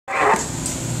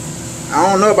I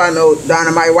don't know about no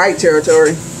Dynamite White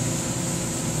territory.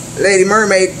 Lady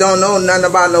Mermaid don't know nothing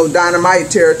about no Dynamite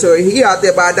territory. He out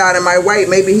there by Dynamite White.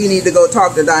 Maybe he need to go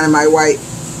talk to Dynamite White.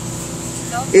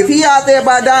 If he out there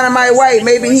by Dynamite White,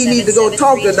 maybe he need to go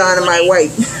talk to Dynamite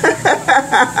White.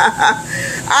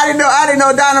 I didn't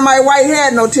know Dynamite White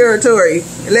had no territory.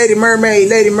 Lady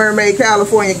Mermaid,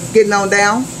 California, getting on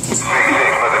down.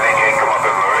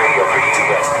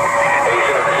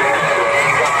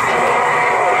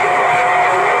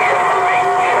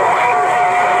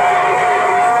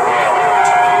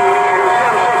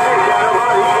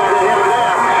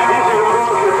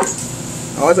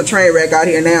 Oh, it's a train wreck out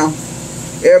here now.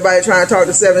 Everybody trying to talk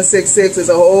to 766. It's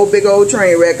a whole big old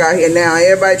train wreck out here now.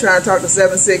 Everybody trying to talk to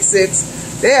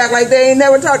 766. They act like they ain't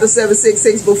never talked to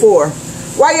 766 before.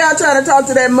 Why y'all trying to talk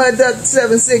to that mud duck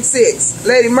 766?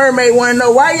 Lady Mermaid want to know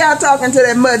why y'all talking to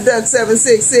that mud duck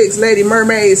 766. Lady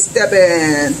Mermaid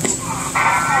stepping.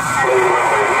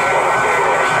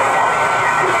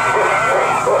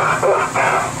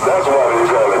 That's why we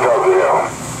trying to talk to him.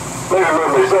 Lady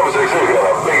Mermaid 766 got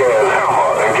a big ass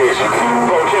hammer in case you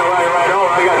right on.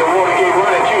 I got the water gate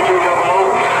running.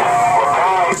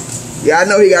 Yeah, I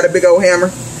know he got a big old hammer.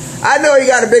 I know he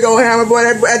got a big old hammer, boy.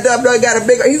 That dub got a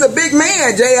big. He's a big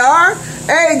man, JR.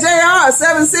 Hey, JR,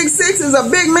 766 is a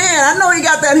big man. I know he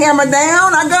got that hammer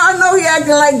down. I know he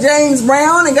acting like James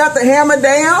Brown and got the hammer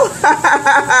down.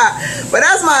 But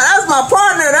that's my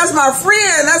partner. That's my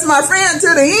friend. That's my friend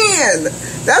to the end.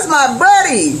 That's my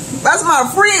buddy. That's my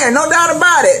friend. No doubt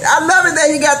about it. I love it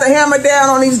that he got the hammer down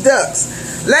on these ducks.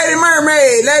 Lady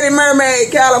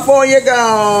Mermaid, California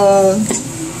gone.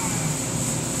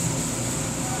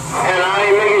 And I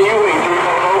ain't making you wait, I'm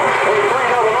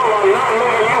not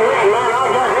making you wait, man. I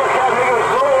got that nigga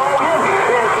so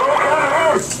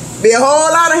on him. Be a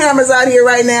whole lot of hammers out here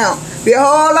right now. Be a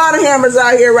whole lot of hammers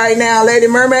out here right now. Lady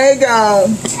Mermaid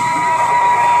gone.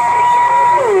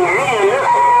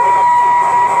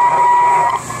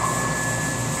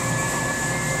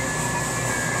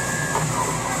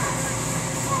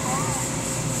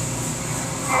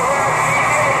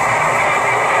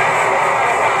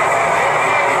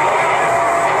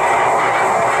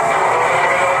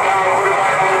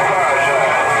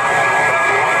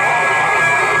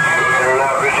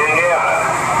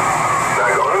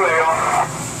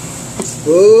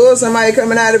 Oh, somebody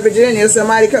coming out of Virginia.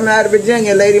 Somebody coming out of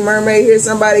Virginia. Lady Mermaid here.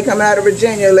 Somebody coming out of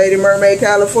Virginia. Lady Mermaid,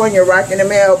 California. Rocking the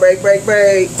mail. Break. Hey, Lady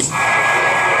Mermaid.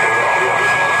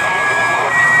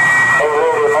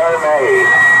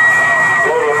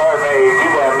 Lady Mermaid, you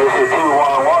got Mr.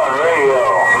 211 radio.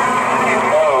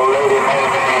 Oh, Lady Mermaid.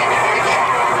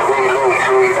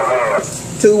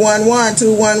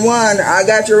 211. I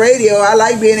got your radio. I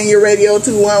like being in your radio,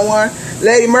 211.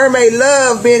 Lady Mermaid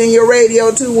love being in your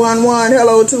radio, 211.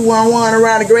 Hello, 211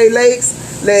 around the Great Lakes.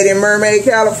 Lady Mermaid,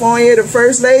 California, the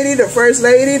first lady,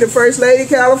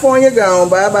 California gone.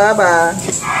 Bye. Hey,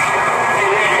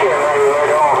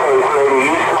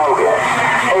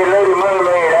 Lady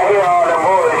Mermaid, I hear all them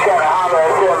boys trying to holler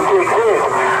at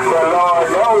 766, but Lord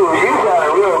knows you got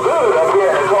it real good up here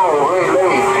in the cold Great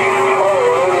Lakes.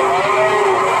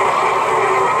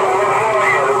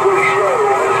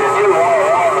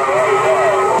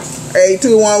 Hey,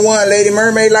 211, Lady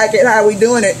Mermaid like it. How we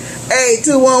doing it? Hey,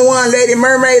 211, Lady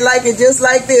Mermaid like it just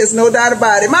like this. No doubt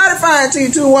about it. Modifying to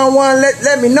you, 211.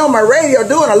 Let me know my radio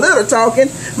doing a little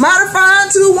talking. Modifying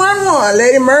 211,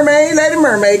 Lady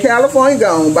Mermaid, California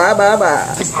gone.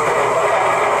 Bye.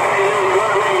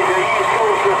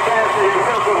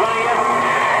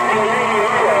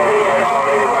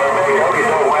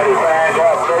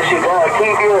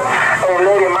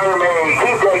 Lady Mermaid,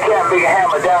 keep that cat big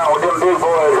hammer down with them big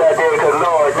boys out there, because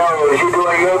Lord knows you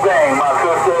doing your thing, my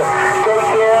sister. Take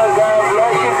care, God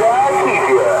bless you, God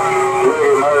keep you.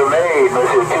 Lady Mermaid,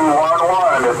 Mr.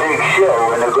 211, the big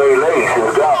show in the Great Lakes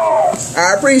is gone.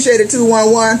 I appreciate it,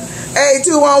 211. Hey,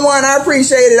 211, I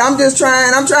appreciate it. I'm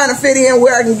trying to fit in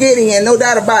where I can get in, no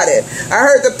doubt about it. I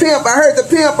heard the pimp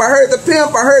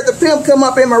come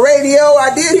up in my radio.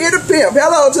 I did hear the pimp.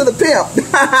 Hello to the pimp.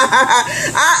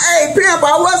 Hey, pimp,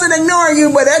 I wasn't ignoring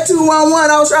you, but that 211,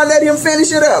 I was trying to let him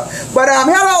finish it up. But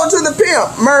hello to the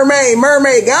pimp. Mermaid,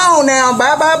 gone now.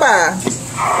 Bye.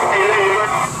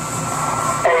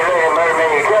 Hey, Lady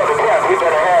Mermaid, tell the pimp you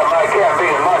better have my cat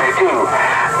being money too.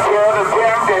 Tell the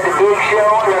pimp that the big show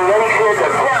and the lady said the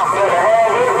pimp better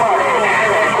have his money.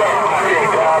 And tell him I say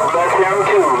God bless him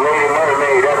too. Lady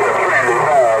Mermaid, that's a friendly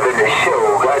vibe in the show.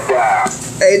 God damn.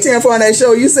 Hey, 10 for on that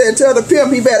show, you said tell the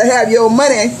pimp he better have your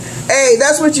money. Hey, Hey,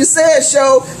 that's what you said,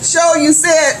 Show. Show, you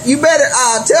said you better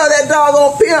tell that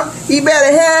doggone pimp he better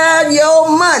have your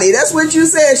money. That's what you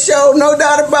said, Show. No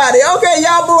doubt about it. Okay,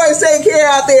 y'all boys take care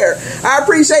out there. I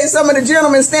appreciate some of the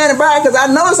gentlemen standing by because I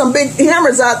know some big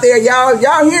hammers out there.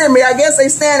 Y'all hearing me? I guess they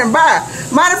standing by.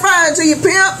 Modifying to you,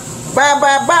 pimp. Bye,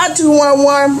 bye, bye,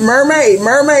 211.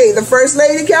 Mermaid, the First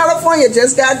Lady of California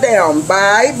just got down.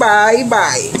 Bye, bye,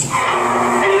 bye.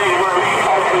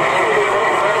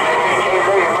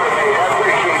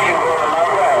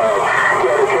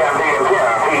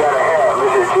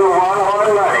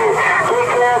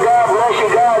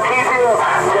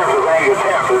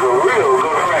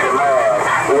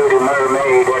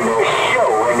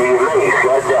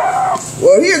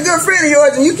 Well, he a good friend of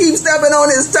yours, and you keep stepping on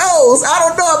his toes. I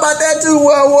don't know about that 211.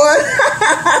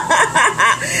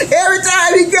 Every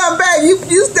time he come back, you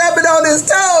stepping on his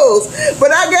toes. But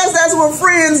I guess that's what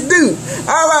friends do.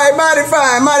 All right, mighty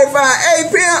fine. Hey,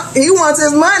 pimp, he wants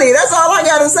his money. That's all I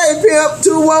got to say, pimp.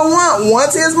 211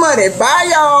 wants his money. Bye,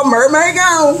 y'all. Mermaid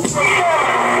gone.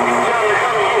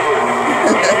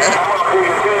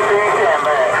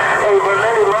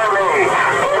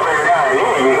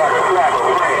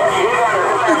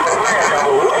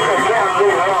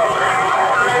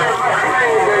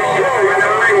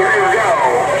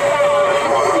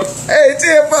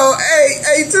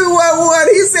 Hey,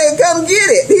 211, he said, come get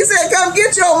it. He said, come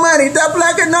get your money. Double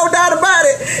like it, no doubt about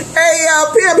it. Hey,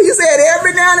 pimp, he said,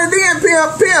 every now and then,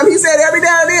 pimp, he said, every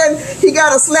now and then, he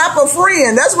got to slap a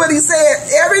friend. That's what he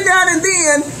said. Every now and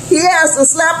then, he has to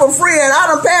slap a friend. I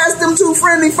done passed them 2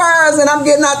 friendly fires, and I'm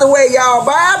getting out the way, y'all.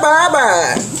 Bye, bye,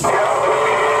 bye.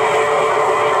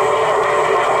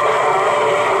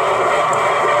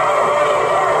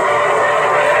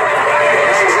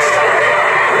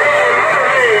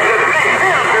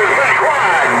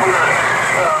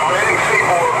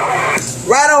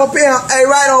 Right on, pimp. Hey,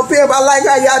 right on, pimp. I like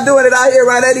how y'all doing it out here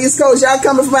right at East Coast. Y'all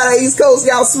coming from out of East Coast,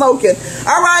 y'all smoking.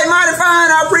 All right, mighty fine.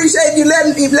 I appreciate you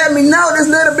letting me know this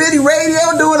little bitty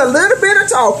radio doing a little bit of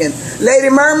talking. Lady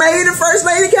Mermaid, the First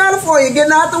Lady of California,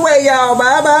 getting out the way, y'all.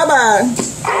 Bye, bye, bye.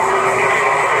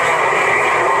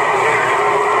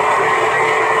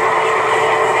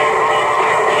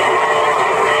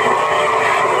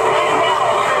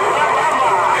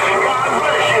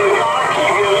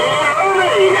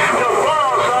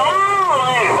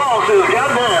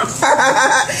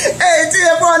 Hey,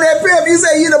 Tim, on that pimp, you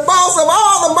say you the boss of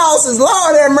all the bosses.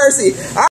 Lord have mercy.